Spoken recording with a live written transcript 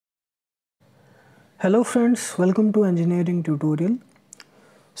Hello friends, welcome to engineering tutorial.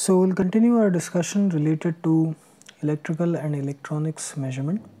 So we'll continue our discussion related to electrical and electronics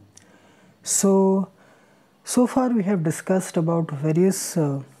measurement. So far we have discussed about various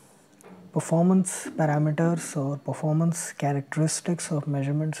performance parameters or performance characteristics of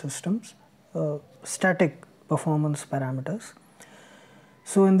measurement systems, static performance parameters.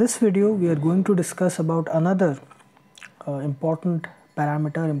 So in this video we are going to discuss about another important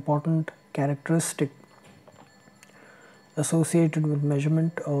parameter, important characteristic associated with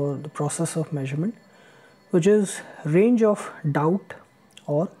measurement or the process of measurement, which is range of doubt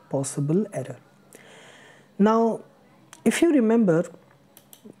or possible error. Now, if you remember,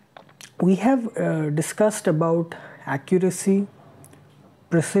 we have discussed about accuracy,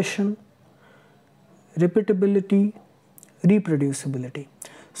 precision, repeatability, reproducibility.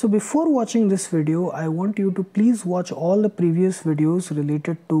 So before watching this video, I want you to please watch all the previous videos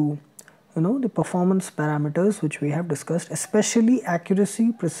related to the performance parameters which we have discussed, especially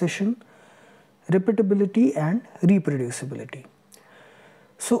accuracy, precision, repeatability and reproducibility.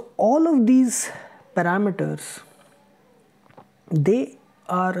 So all of these parameters, they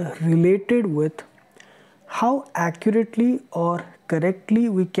are related with how accurately or correctly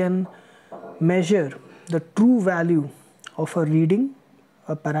we can measure the true value of a reading,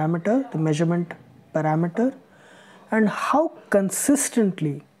 a parameter, the measurement parameter, and how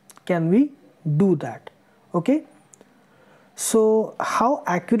consistently can we do that. Okay, so how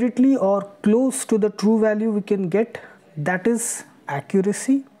accurately or close to the true value we can get, that is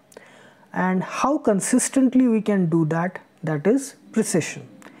accuracy, and how consistently we can do that, that is precision.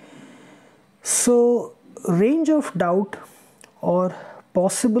 So range of doubt or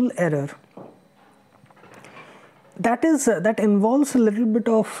possible error, that involves a little bit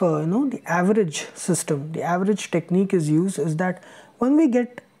of the average system. The average technique is used is that when we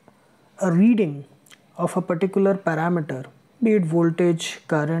get a reading of a particular parameter, be it voltage,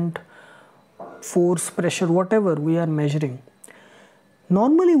 current, force, pressure, whatever we are measuring,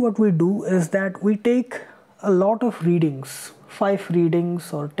 normally what we do is that we take a lot of readings, 5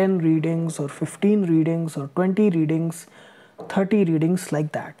 readings or 10 readings or 15 readings or 20 readings, 30 readings,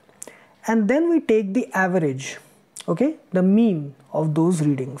 like that, and then we take the average, okay, the mean of those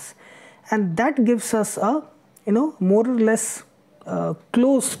readings, and that gives us a more or less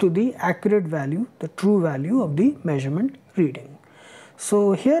close to the accurate value, the true value of the measurement reading.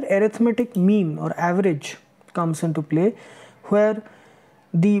 So here arithmetic mean or average comes into play, where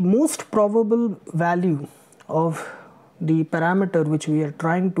the most probable value of the parameter which we are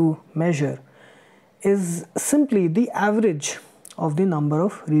trying to measure is simply the average of the number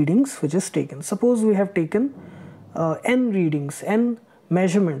of readings which is taken. Suppose we have taken n readings, n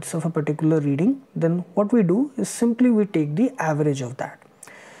measurements of a particular reading, then what we do is simply we take the average of that.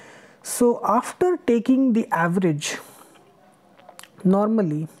 So after taking the average,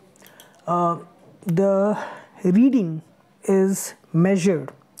 normally the reading is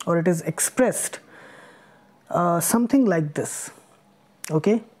measured or it is expressed something like this.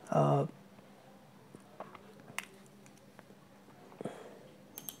 Okay,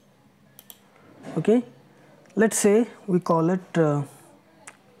 okay, let's say we call it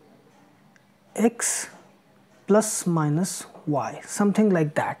x plus minus y, something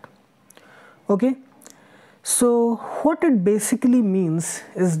like that. Okay, so what it basically means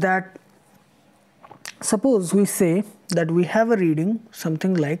is that, suppose we say that we have a reading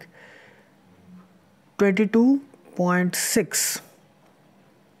something like 22.6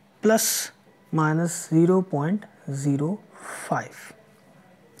 plus minus 0.05.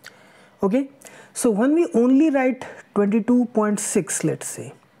 okay, so when we only write 22.6, let's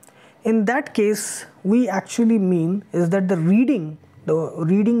say, in that case we actually mean is that the reading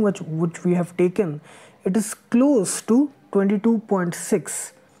which we have taken, it is close to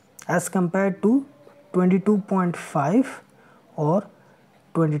 22.6 as compared to 22.5 or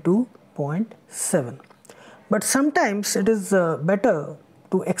 22.7. But sometimes it is better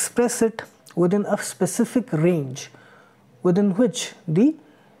to express it within a specific range within which the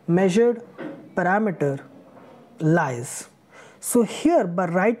measured parameter lies. So here, by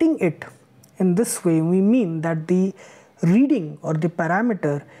writing it in this way, we mean that the reading or the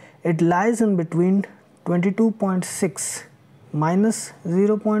parameter, it lies in between 22.6 minus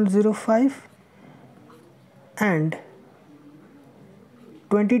 0.05 and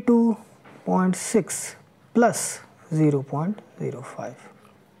 22.6 plus 0.05,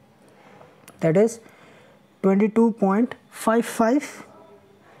 that is 22.55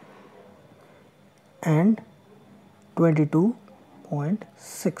 and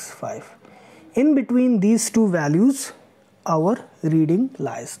 22.65. In between these two values our reading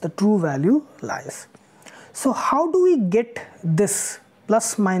lies, the true value lies. So how do we get this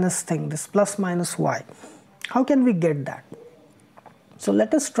plus minus thing, this plus minus y? How can we get that? So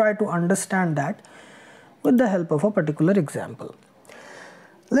let us try to understand that with the help of a particular example.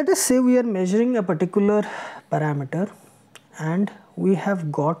 Let us say we are measuring a particular parameter and we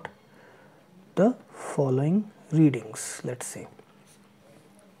have got the following readings. Let's say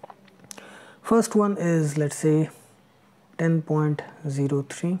first one is, let's say,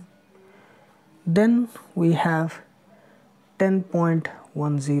 10.03, then we have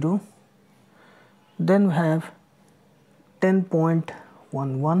 10.10, then we have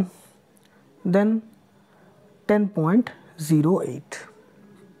 10.11, then 10.08.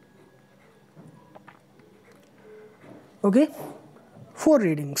 Okay, 4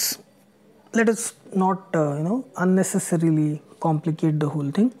 readings. Let us not unnecessarily complicate the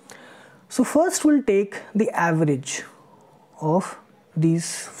whole thing. So first we'll take the average of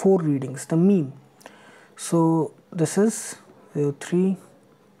these 4 readings, the mean. So this is 03,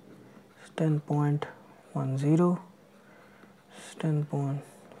 10.10, 10.1,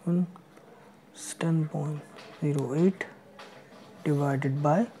 10.08 divided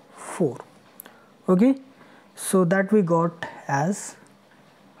by 4. Okay, so that we got as,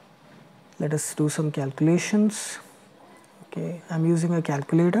 let us do some calculations. Okay, I'm using a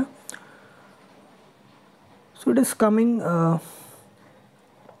calculator. So it is coming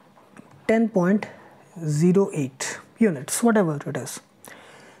 10.08 units, whatever it is.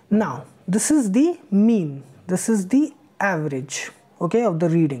 Now this is the mean, this is the average, okay, of the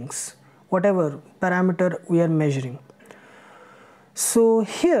readings, whatever parameter we are measuring. So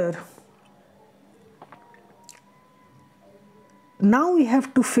here now we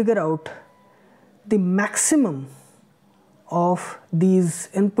have to figure out the maximum of these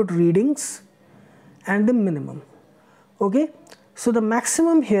input readings and the minimum. Okay, so the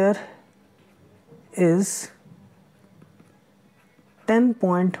maximum here is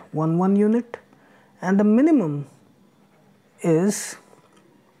 10.11 unit and the minimum is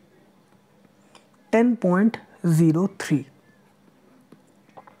 10.03.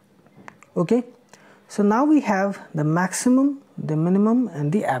 Okay, so now we have the maximum, the minimum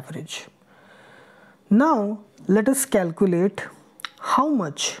and the average. Now let us calculate how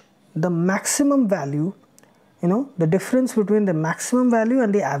much the maximum value, the difference between the maximum value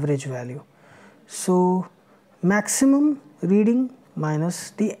and the average value. So maximum reading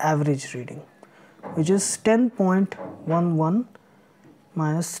minus the average reading, which is 10.11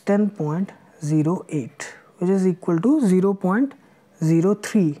 minus 10.08, which is equal to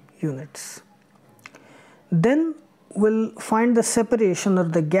 0.03 units. Then we'll find the separation or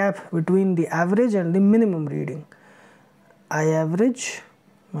the gap between the average and the minimum reading. I average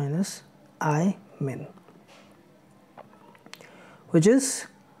minus I min, which is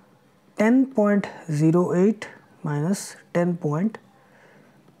 10.08 minus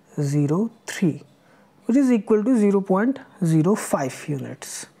 10.03, which is equal to 0.05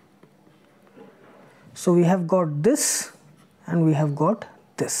 units. So we have got this and we have got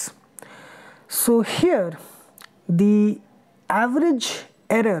this. So here the average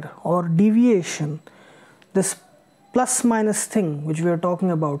error or deviation, this plus minus thing which we are talking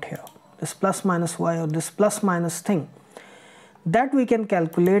about here, this plus minus y or this plus minus thing, that we can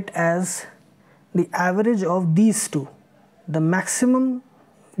calculate as the average of these two, the maximum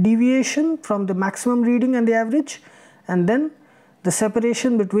deviation from the maximum reading and the average, and then the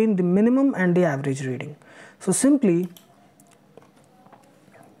separation between the minimum and the average reading. So simply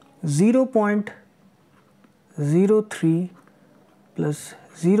 0.03 plus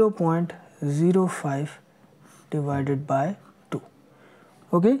 0.05 divided by 2,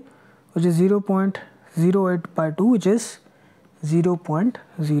 okay, which is 0.08 by 2, which is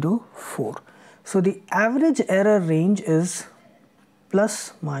 0.04. So the average error range is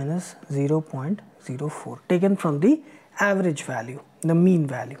plus minus 0.04 taken from the average value, the mean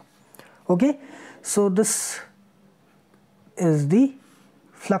value. Okay, so this is the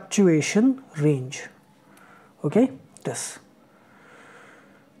fluctuation range. Okay, this.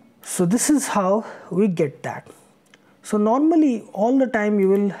 So this is how we get that. So normally all the time you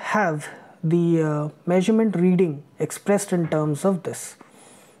will have the measurement reading expressed in terms of this,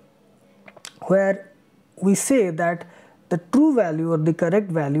 where we say that the true value or the correct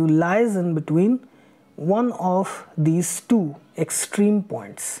value lies in between one of these two extreme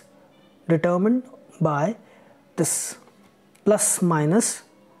points determined by this plus minus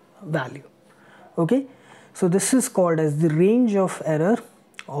value. Okay, so this is called as the range of error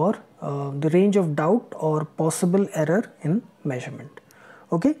or the range of doubt or possible error in measurement.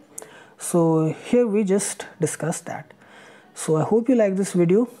 Okay, so here we just discussed that. So I hope you like this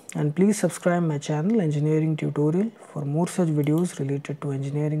video, and please subscribe my channel Engineering Tutorial for more such videos related to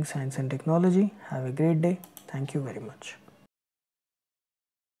engineering, science and technology. Have a great day. Thank you very much.